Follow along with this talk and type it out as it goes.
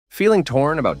Feeling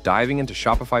torn about diving into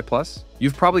Shopify Plus?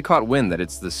 You've probably caught wind that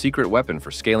it's the secret weapon for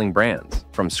scaling brands,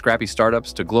 from scrappy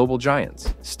startups to global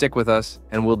giants. Stick with us,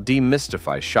 and we'll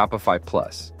demystify Shopify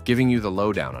Plus, giving you the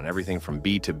lowdown on everything from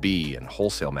B2B and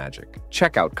wholesale magic,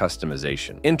 checkout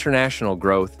customization, international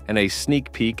growth, and a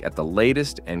sneak peek at the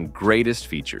latest and greatest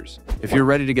features. If you're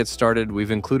ready to get started,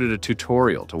 we've included a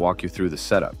tutorial to walk you through the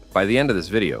setup. By the end of this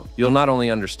video, you'll not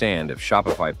only understand if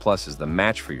Shopify Plus is the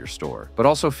match for your store, but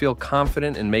also feel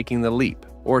confident in making the leap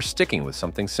or sticking with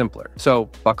something simpler. So,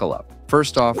 buckle up.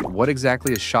 First off, what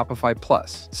exactly is Shopify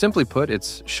Plus? Simply put,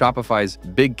 it's Shopify's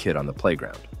big kid on the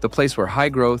playground. The place where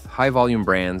high-growth, high-volume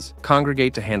brands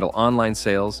congregate to handle online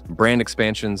sales, brand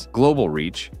expansions, global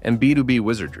reach, and B2B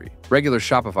wizardry. Regular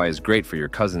Shopify is great for your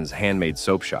cousin's handmade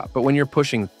soap shop, but when you're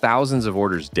pushing thousands of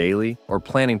orders daily or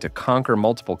planning to conquer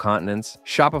multiple continents,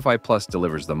 Shopify Plus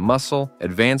delivers the muscle,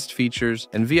 advanced features,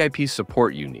 and VIP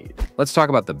support you need. Let's talk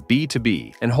about the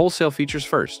B2B and wholesale features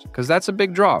first, because that's a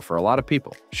big draw for a lot of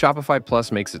people. Shopify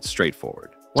Plus makes it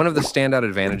straightforward. One of the standout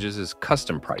advantages is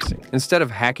custom pricing. Instead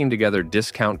of hacking together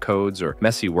discount codes or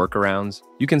messy workarounds,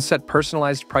 you can set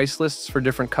personalized price lists for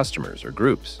different customers or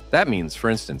groups. That means, for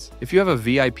instance, if you have a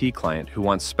VIP client who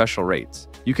wants special rates,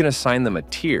 you can assign them a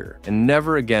tier and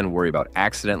never again worry about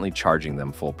accidentally charging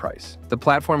them full price. The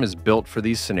platform is built for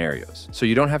these scenarios, so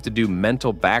you don't have to do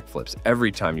mental backflips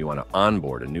every time you want to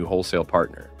onboard a new wholesale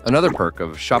partner. Another perk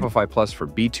of Shopify Plus for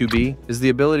B2B is the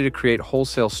ability to create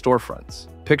wholesale storefronts.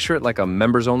 Picture it like a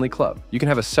members-only club. You can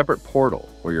have a separate portal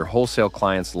where your wholesale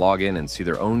clients log in and see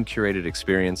their own curated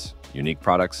experience, unique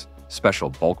products,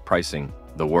 special bulk pricing,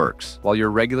 the works, while your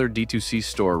regular D2C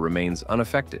store remains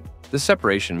unaffected. This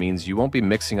separation means you won't be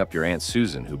mixing up your Aunt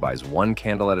Susan, who buys one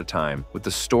candle at a time, with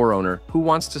the store owner who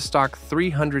wants to stock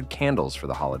 300 candles for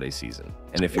the holiday season.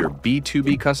 And if your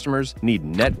B2B customers need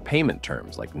net payment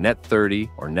terms like net 30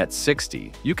 or net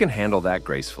 60, you can handle that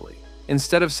gracefully.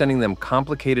 Instead of sending them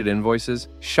complicated invoices,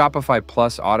 Shopify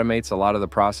Plus automates a lot of the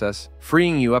process,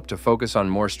 freeing you up to focus on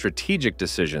more strategic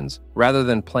decisions rather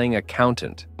than playing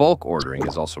accountant. Bulk ordering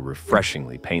is also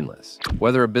refreshingly painless.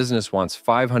 Whether a business wants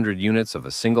 500 units of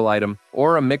a single item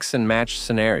or a mix and match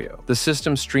scenario, the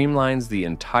system streamlines the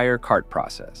entire cart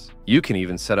process. You can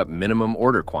even set up minimum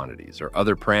order quantities or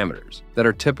other parameters that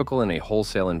are typical in a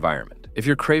wholesale environment. If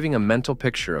you're craving a mental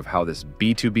picture of how this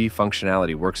B2B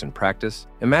functionality works in practice,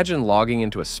 imagine logging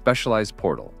into a specialized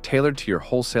portal tailored to your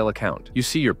wholesale account. You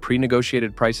see your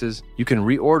pre-negotiated prices, you can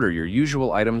reorder your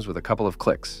usual items with a couple of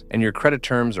clicks, and your credit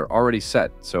terms are already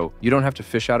set, so you don't have to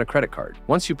fish out a credit card.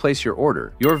 Once you place your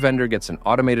order, your vendor gets an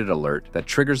automated alert that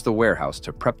triggers the warehouse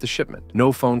to prep the shipment.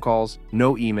 No phone calls,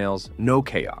 no emails, no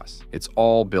chaos. It's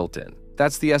all built in.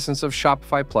 That's the essence of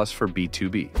Shopify Plus for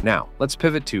B2B. Now, let's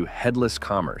pivot to Headless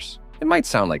Commerce. It might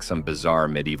sound like some bizarre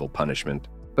medieval punishment,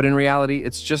 but in reality,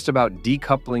 it's just about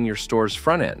decoupling your store's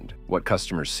front end, what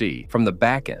customers see, from the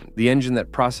back end, the engine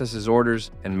that processes orders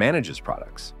and manages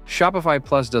products. Shopify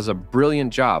Plus does a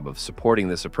brilliant job of supporting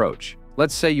this approach.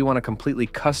 Let's say you want a completely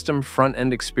custom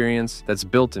front-end experience that's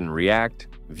built in React,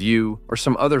 Vue, or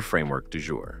some other framework du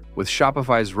jour. With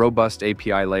Shopify's robust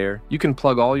API layer, you can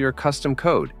plug all your custom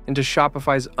code into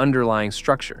Shopify's underlying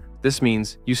structure. This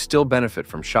means you still benefit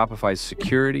from Shopify's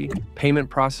security,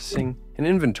 payment processing, and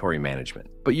inventory management.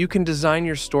 But you can design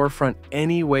your storefront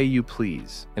any way you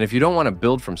please. And if you don't want to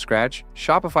build from scratch,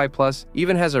 Shopify Plus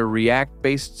even has a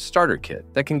React-based starter kit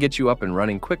that can get you up and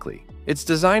running quickly. It's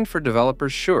designed for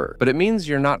developers, sure, but it means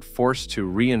you're not forced to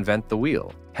reinvent the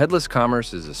wheel. Headless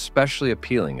Commerce is especially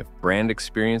appealing if brand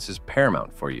experience is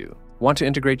paramount for you. Want to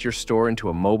integrate your store into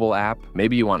a mobile app?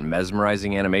 Maybe you want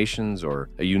mesmerizing animations or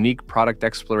a unique product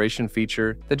exploration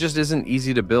feature that just isn't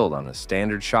easy to build on a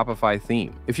standard Shopify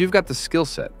theme. If you've got the skill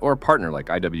set or a partner like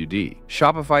IWD,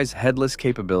 Shopify's headless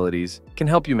capabilities can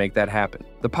help you make that happen.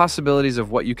 The possibilities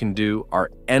of what you can do are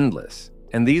endless.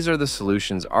 And these are the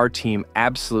solutions our team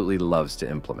absolutely loves to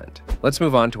implement. Let's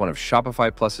move on to one of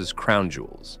Shopify Plus's crown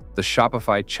jewels, the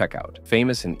Shopify Checkout,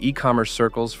 famous in e-commerce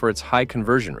circles for its high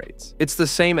conversion rates. It's the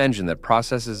same engine that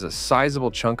processes a sizable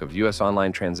chunk of US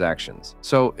online transactions,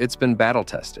 so it's been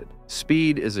battle-tested.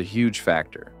 Speed is a huge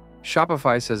factor.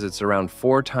 Shopify says it's around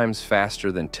 4 times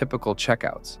faster than typical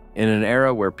checkouts. In an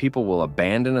era where people will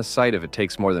abandon a site if it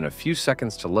takes more than a few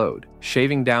seconds to load,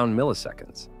 shaving down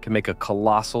milliseconds can make a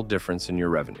colossal difference in your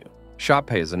revenue.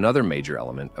 ShopPay is another major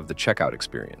element of the checkout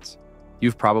experience.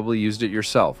 You've probably used it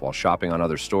yourself while shopping on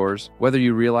other stores, whether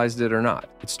you realized it or not.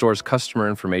 It stores customer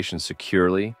information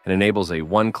securely and enables a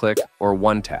one-click or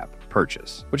one-tap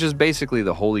purchase, which is basically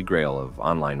the holy grail of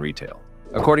online retail.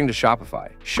 According to Shopify,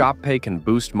 Shop Pay can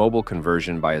boost mobile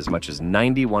conversion by as much as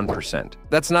 91%.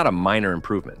 That's not a minor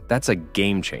improvement, that's a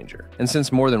game changer. And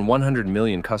since more than 100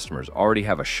 million customers already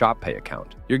have a Shop Pay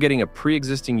account, you're getting a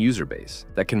pre-existing user base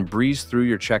that can breeze through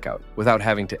your checkout without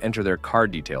having to enter their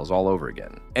card details all over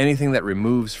again. Anything that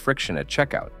removes friction at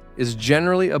checkout is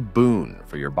generally a boon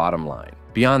for your bottom line.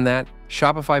 Beyond that,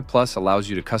 Shopify Plus allows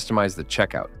you to customize the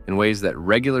checkout in ways that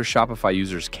regular Shopify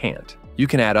users can't. You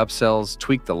can add upsells,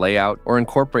 tweak the layout, or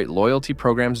incorporate loyalty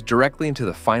programs directly into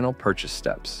the final purchase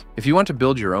steps. If you want to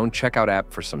build your own checkout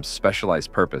app for some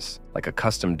specialized purpose, like a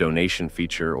custom donation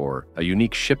feature or a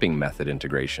unique shipping method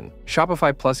integration,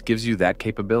 Shopify Plus gives you that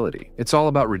capability. It's all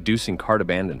about reducing cart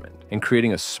abandonment and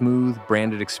creating a smooth,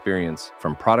 branded experience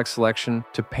from product selection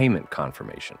to payment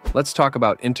confirmation. Let's talk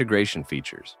about integration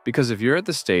features, because if you're at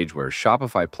the stage where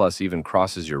Shopify Plus even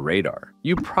crosses your radar,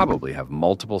 you probably have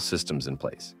multiple systems in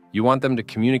place. You want them to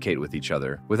communicate with each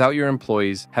other without your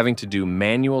employees having to do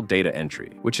manual data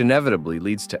entry, which inevitably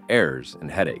leads to errors and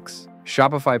headaches.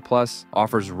 Shopify Plus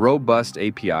offers robust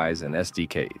APIs and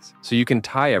SDKs, so you can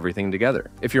tie everything together.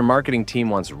 If your marketing team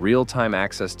wants real-time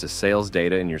access to sales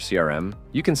data in your CRM,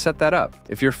 you can set that up.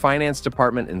 If your finance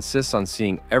department insists on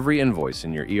seeing every invoice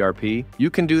in your ERP,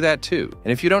 you can do that too.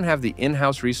 And if you don't have the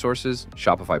in-house resources,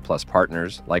 Shopify Plus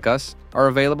partners, like us, are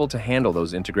available to handle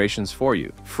those integrations for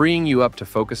you, freeing you up to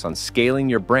focus on scaling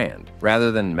your brand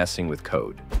rather than messing with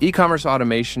code. E-commerce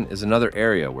automation is another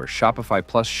area where Shopify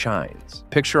Plus shines.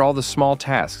 Picture all the small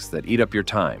tasks that eat up your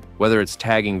time, whether it's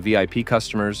tagging VIP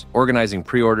customers, organizing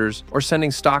pre-orders, or sending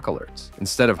stock alerts.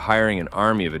 Instead of hiring an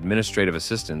army of administrative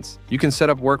assistants, you can set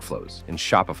up workflows in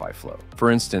Shopify Flow. For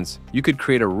instance, you could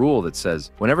create a rule that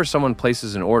says whenever someone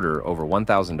places an order over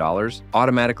 $1,000,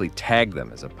 automatically tag them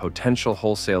as a potential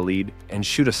wholesale lead and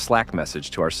shoot a Slack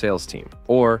message to our sales team.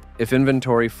 Or, if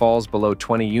inventory falls below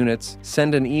 20 units,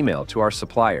 send an email to our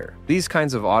supplier. These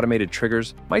kinds of automated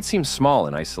triggers might seem small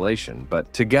in isolation,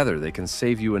 but together they can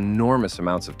save you enormous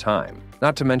amounts of time,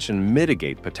 not to mention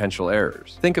mitigate potential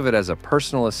errors. Think of it as a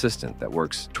personal assistant that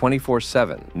works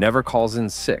 24/7, never calls in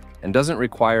sick, and doesn't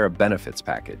require a benefits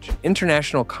package.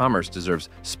 International commerce deserves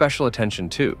special attention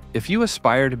too. If you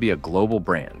aspire to be a global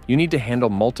brand, you need to handle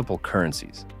multiple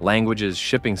currencies, languages,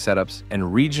 shipping setups,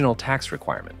 and regional tax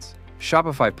requirements.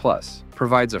 Shopify Plus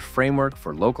provides a framework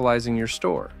for localizing your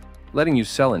store, letting you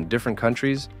sell in different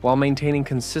countries while maintaining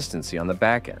consistency on the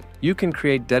back end. You can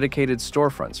create dedicated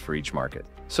storefronts for each market,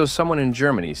 so someone in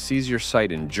Germany sees your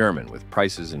site in German with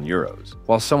prices in euros,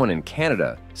 while someone in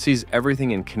Canada sees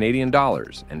everything in Canadian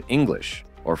dollars and English,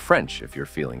 or French if you're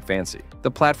feeling fancy.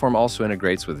 The platform also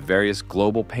integrates with various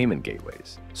global payment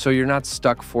gateways, so you're not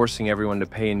stuck forcing everyone to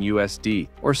pay in USD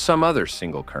or some other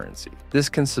single currency. This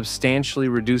can substantially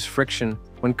reduce friction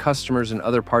when customers in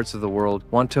other parts of the world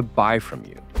want to buy from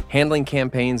you. Handling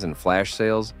campaigns and flash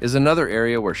sales is another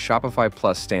area where Shopify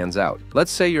Plus stands out.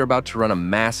 Let's say you're about to run a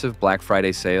massive Black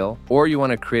Friday sale, or you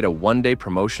want to create a one-day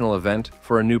promotional event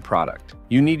for a new product.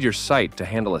 You need your site to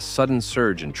handle a sudden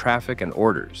surge in traffic and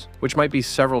orders, which might be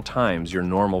several times your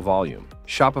normal volume.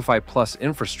 Shopify Plus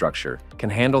infrastructure can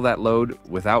handle that load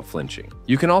without flinching.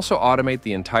 You can also automate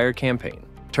the entire campaign,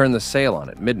 turn the sale on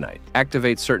at midnight,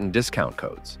 activate certain discount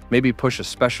codes, maybe push a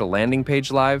special landing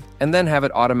page live, and then have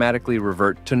it automatically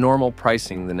revert to normal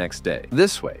pricing the next day.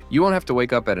 This way, you won't have to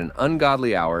wake up at an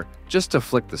ungodly hour just to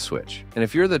flick the switch. And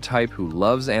if you're the type who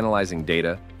loves analyzing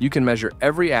data, you can measure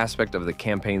every aspect of the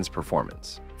campaign's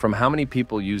performance, from how many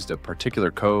people used a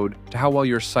particular code to how well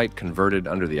your site converted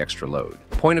under the extra load.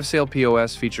 Point-of-sale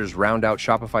POS features round out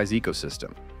Shopify's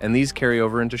ecosystem, and these carry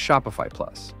over into Shopify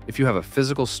Plus. If you have a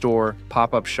physical store,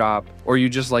 pop-up shop, or you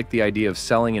just like the idea of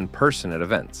selling in person at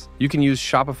events, you can use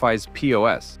Shopify's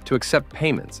POS to accept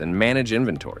payments and manage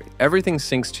inventory. Everything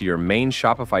syncs to your main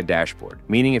Shopify dashboard,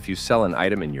 meaning if you sell an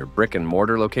item in your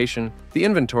brick-and-mortar location, the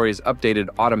inventory is updated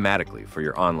automatically for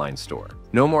your online store.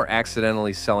 No more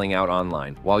accidentally selling out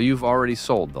online while you've already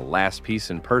sold the last piece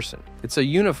in person. It's a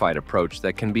unified approach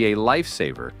that can be a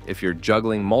lifesaver if you're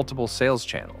juggling multiple sales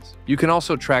channels. You can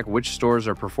also track which stores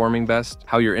are performing best,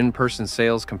 how your in-person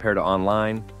sales compare to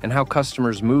online, and how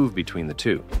customers move between the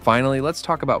two. Finally, let's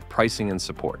talk about pricing and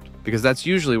support, because that's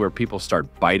usually where people start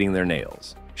biting their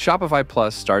nails. Shopify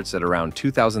Plus starts at around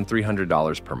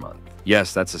 $2,300 per month.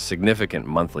 Yes, that's a significant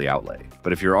monthly outlay,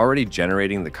 but if you're already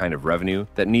generating the kind of revenue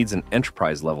that needs an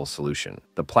enterprise-level solution,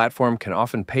 the platform can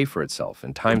often pay for itself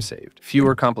in time saved,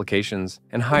 fewer complications,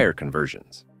 and higher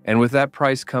conversions. And with that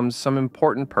price comes some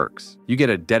important perks. You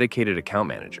get a dedicated account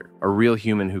manager, a real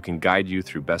human who can guide you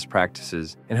through best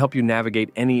practices and help you navigate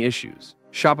any issues.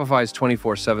 Shopify's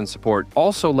 24/7 support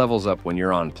also levels up when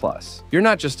you're on Plus. You're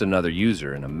not just another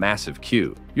user in a massive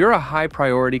queue. You're a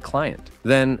high-priority client.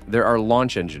 Then there are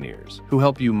launch engineers who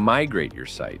help you migrate your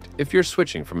site if you're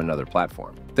switching from another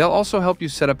platform. They'll also help you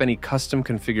set up any custom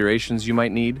configurations you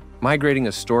might need. Migrating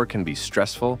a store can be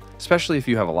stressful, especially if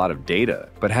you have a lot of data,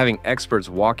 but having experts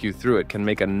walk you through it can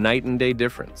make a night and day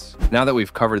difference. Now that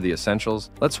we've covered the essentials,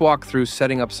 let's walk through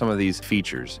setting up some of these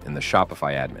features in the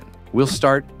Shopify admin. We'll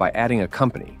start by adding a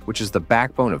company, which is the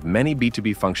backbone of many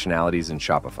B2B functionalities in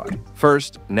Shopify.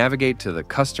 First, navigate to the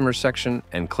Customer section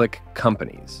and click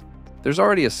Companies. There's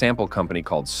already a sample company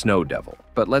called Snow Devil,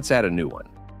 but let's add a new one.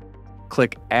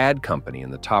 Click Add Company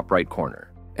in the top right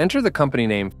corner. Enter the company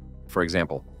name, for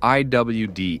example,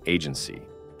 IWD Agency.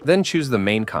 Then choose the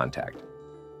main contact.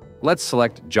 Let's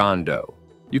select John Doe.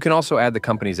 You can also add the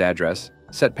company's address,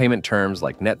 set payment terms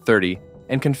like net 30,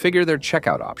 and configure their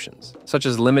checkout options, such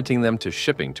as limiting them to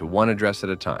shipping to one address at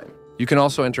a time. You can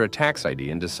also enter a tax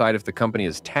ID and decide if the company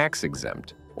is tax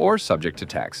exempt or subject to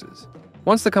taxes.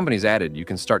 Once the company is added, you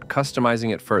can start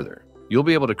customizing it further. You'll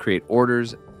be able to create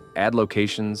orders, add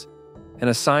locations, and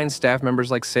assign staff members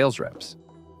like sales reps.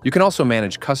 You can also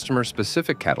manage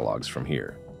customer-specific catalogs from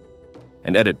here,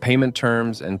 and edit payment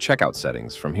terms and checkout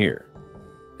settings from here,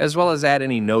 as well as add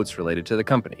any notes related to the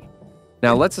company.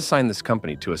 Now let's assign this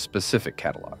company to a specific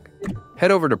catalog.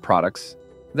 Head over to Products,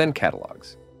 then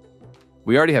Catalogs.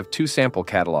 We already have 2 sample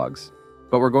catalogs,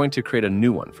 but we're going to create a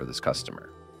new one for this customer.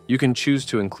 You can choose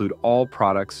to include all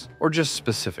products or just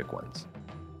specific ones.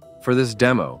 For this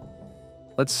demo,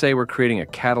 let's say we're creating a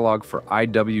catalog for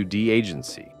IWD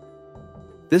Agency.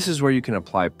 This is where you can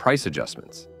apply price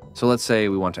adjustments. So let's say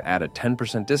we want to add a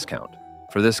 10% discount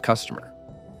for this customer.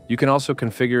 You can also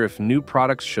configure if new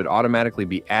products should automatically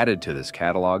be added to this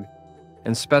catalog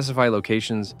and specify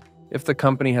locations if the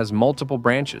company has multiple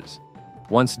branches.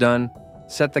 Once done,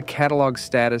 set the catalog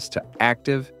status to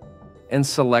active and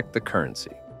select the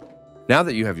currency. Now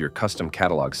that you have your custom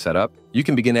catalog set up, you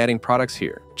can begin adding products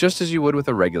here, just as you would with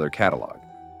a regular catalog.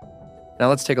 Now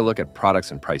let's take a look at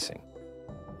products and pricing.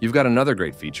 You've got another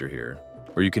great feature here,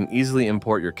 where you can easily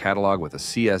import your catalog with a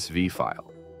CSV file.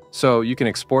 So you can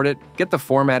export it, get the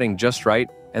formatting just right,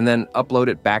 and then upload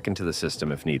it back into the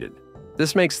system if needed.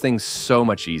 This makes things so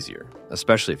much easier,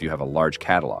 especially if you have a large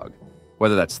catalog,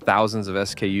 whether that's thousands of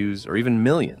SKUs or even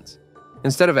millions.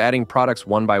 Instead of adding products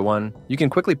one by one, you can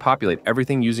quickly populate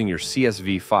everything using your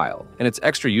CSV file, and it's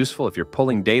extra useful if you're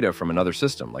pulling data from another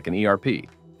system like an ERP.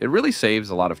 It really saves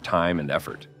a lot of time and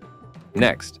effort.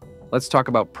 Next, let's talk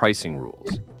about pricing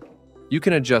rules. You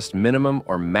can adjust minimum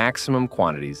or maximum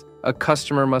quantities a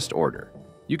customer must order.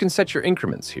 You can set your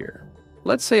increments here.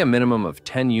 Let's say a minimum of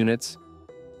 10 units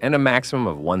and a maximum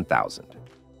of 1,000.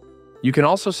 You can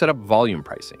also set up volume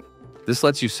pricing. This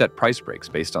lets you set price breaks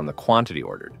based on the quantity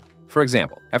ordered. For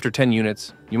example, after 10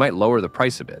 units, you might lower the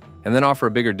price a bit and then offer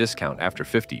a bigger discount after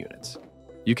 50 units.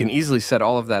 You can easily set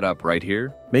all of that up right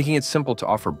here, making it simple to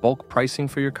offer bulk pricing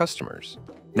for your customers.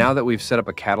 Now that we've set up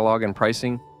a catalog and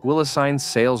pricing, we'll assign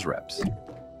sales reps.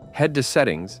 Head to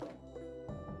Settings,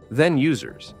 then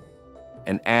Users,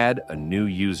 and add a new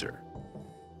user.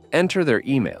 Enter their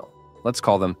email. Let's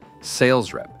call them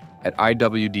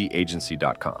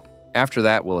salesrep@iwdagency.com. After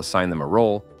that, we'll assign them a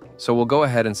role, so we'll go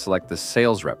ahead and select the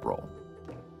sales rep role.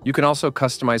 You can also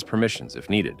customize permissions if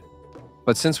needed.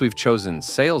 But since we've chosen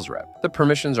sales rep, the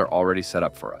permissions are already set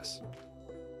up for us.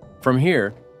 From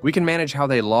here, we can manage how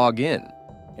they log in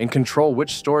and control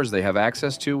which stores they have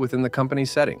access to within the company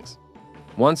settings.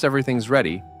 Once everything's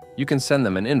ready, you can send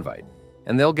them an invite,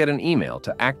 and they'll get an email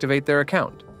to activate their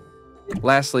account.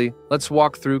 Lastly, let's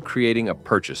walk through creating a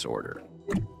purchase order.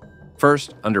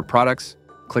 First, under Products,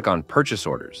 click on Purchase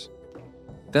Orders.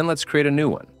 Then let's create a new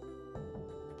one.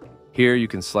 Here you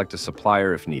can select a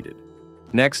supplier if needed.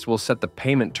 Next, we'll set the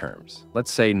payment terms,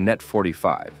 let's say net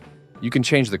 45. You can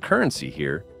change the currency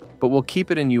here, but we'll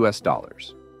keep it in US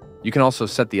dollars. You can also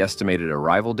set the estimated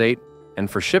arrival date, and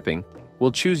for shipping,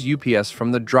 we'll choose UPS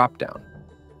from the drop-down.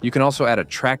 You can also add a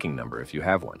tracking number if you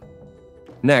have one.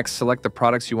 Next, select the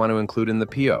products you want to include in the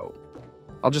PO.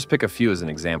 I'll just pick a few as an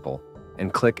example,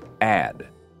 and click Add.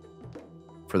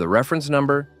 For the reference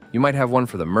number, you might have one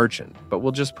for the merchant, but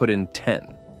we'll just put in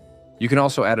 10. You can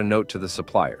also add a note to the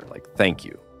supplier, like thank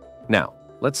you. Now,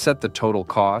 let's set the total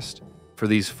cost. For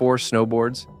these 4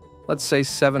 snowboards, let's say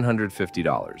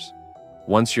 $750.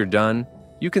 Once you're done,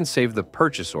 you can save the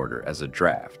purchase order as a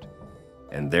draft.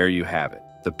 And there you have it.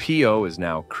 The PO is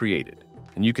now created,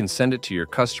 and you can send it to your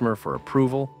customer for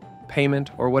approval, payment,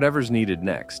 or whatever's needed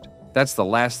next. That's the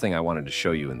last thing I wanted to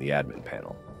show you in the admin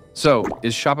panel. So,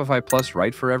 is Shopify Plus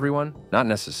right for everyone? Not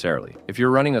necessarily. If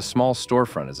you're running a small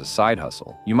storefront as a side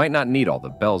hustle, you might not need all the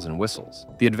bells and whistles.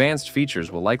 The advanced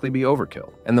features will likely be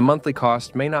overkill, and the monthly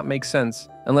cost may not make sense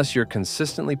unless you're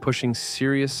consistently pushing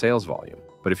serious sales volume.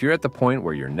 But if you're at the point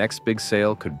where your next big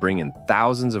sale could bring in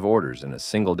thousands of orders in a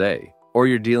single day, or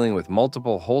you're dealing with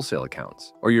multiple wholesale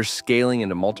accounts, or you're scaling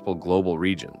into multiple global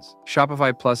regions,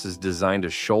 Shopify Plus is designed to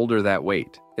shoulder that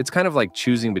weight. It's kind of like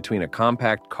choosing between a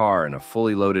compact car and a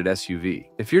fully loaded SUV.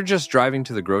 If you're just driving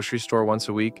to the grocery store once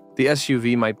a week, the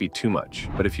SUV might be too much.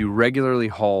 But if you regularly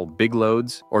haul big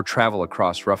loads or travel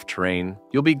across rough terrain,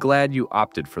 you'll be glad you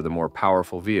opted for the more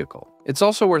powerful vehicle. It's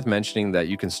also worth mentioning that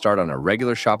you can start on a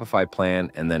regular Shopify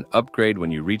plan and then upgrade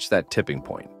when you reach that tipping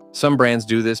point. Some brands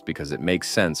do this because it makes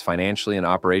sense financially and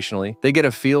operationally. They get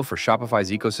a feel for Shopify's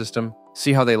ecosystem,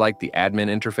 see how they like the admin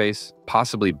interface,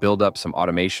 possibly build up some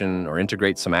automation or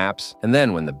integrate some apps, and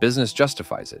then when the business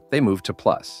justifies it, they move to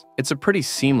Plus. It's a pretty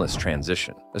seamless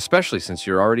transition, especially since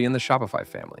you're already in the Shopify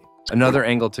family. Another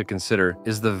angle to consider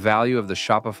is the value of the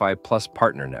Shopify Plus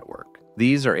partner network.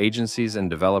 These are agencies and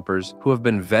developers who have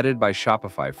been vetted by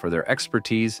Shopify for their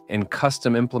expertise in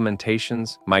custom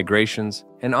implementations, migrations,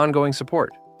 and ongoing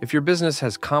support. If your business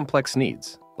has complex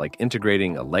needs, like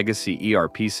integrating a legacy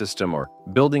ERP system or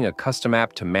building a custom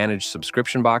app to manage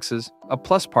subscription boxes, a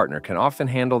Plus partner can often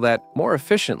handle that more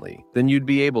efficiently than you'd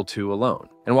be able to alone.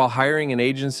 And while hiring an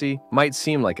agency might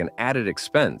seem like an added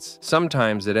expense,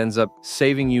 sometimes it ends up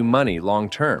saving you money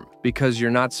long-term because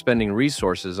you're not spending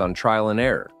resources on trial and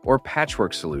error or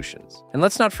patchwork solutions. And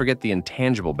let's not forget the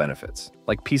intangible benefits,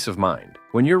 like peace of mind.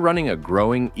 When you're running a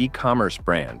growing e-commerce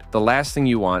brand, the last thing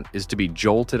you want is to be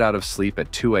jolted out of sleep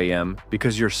at 2 a.m.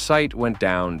 because your site went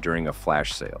down during a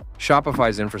flash sale.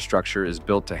 Shopify's infrastructure is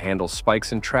built to handle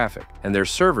spikes in traffic, and their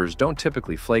servers don't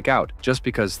typically flake out just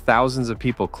because thousands of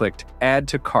people clicked add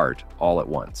to cart all at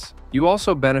once. You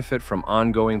also benefit from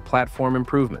ongoing platform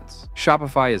improvements.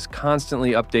 Shopify is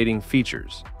constantly updating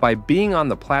features. By being on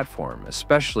the platform,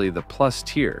 especially the Plus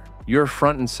tier, you're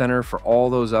front and center for all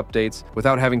those updates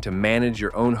without having to manage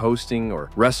your own hosting or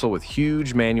wrestle with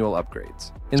huge manual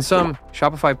upgrades. In sum,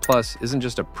 Shopify Plus isn't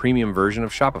just a premium version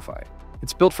of Shopify.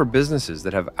 It's built for businesses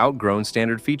that have outgrown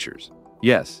standard features.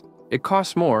 Yes, it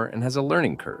costs more and has a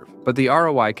learning curve, but the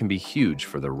ROI can be huge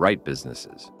for the right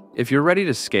businesses. If you're ready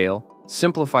to scale,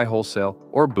 simplify wholesale,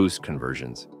 or boost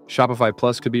conversions, Shopify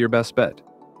Plus could be your best bet.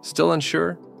 Still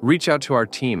unsure? Reach out to our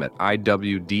team at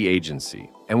IWD Agency,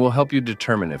 and we'll help you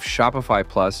determine if Shopify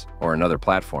Plus or another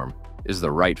platform is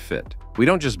the right fit. We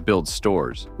don't just build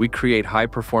stores, we create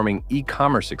high-performing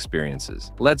e-commerce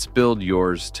experiences. Let's build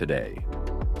yours today.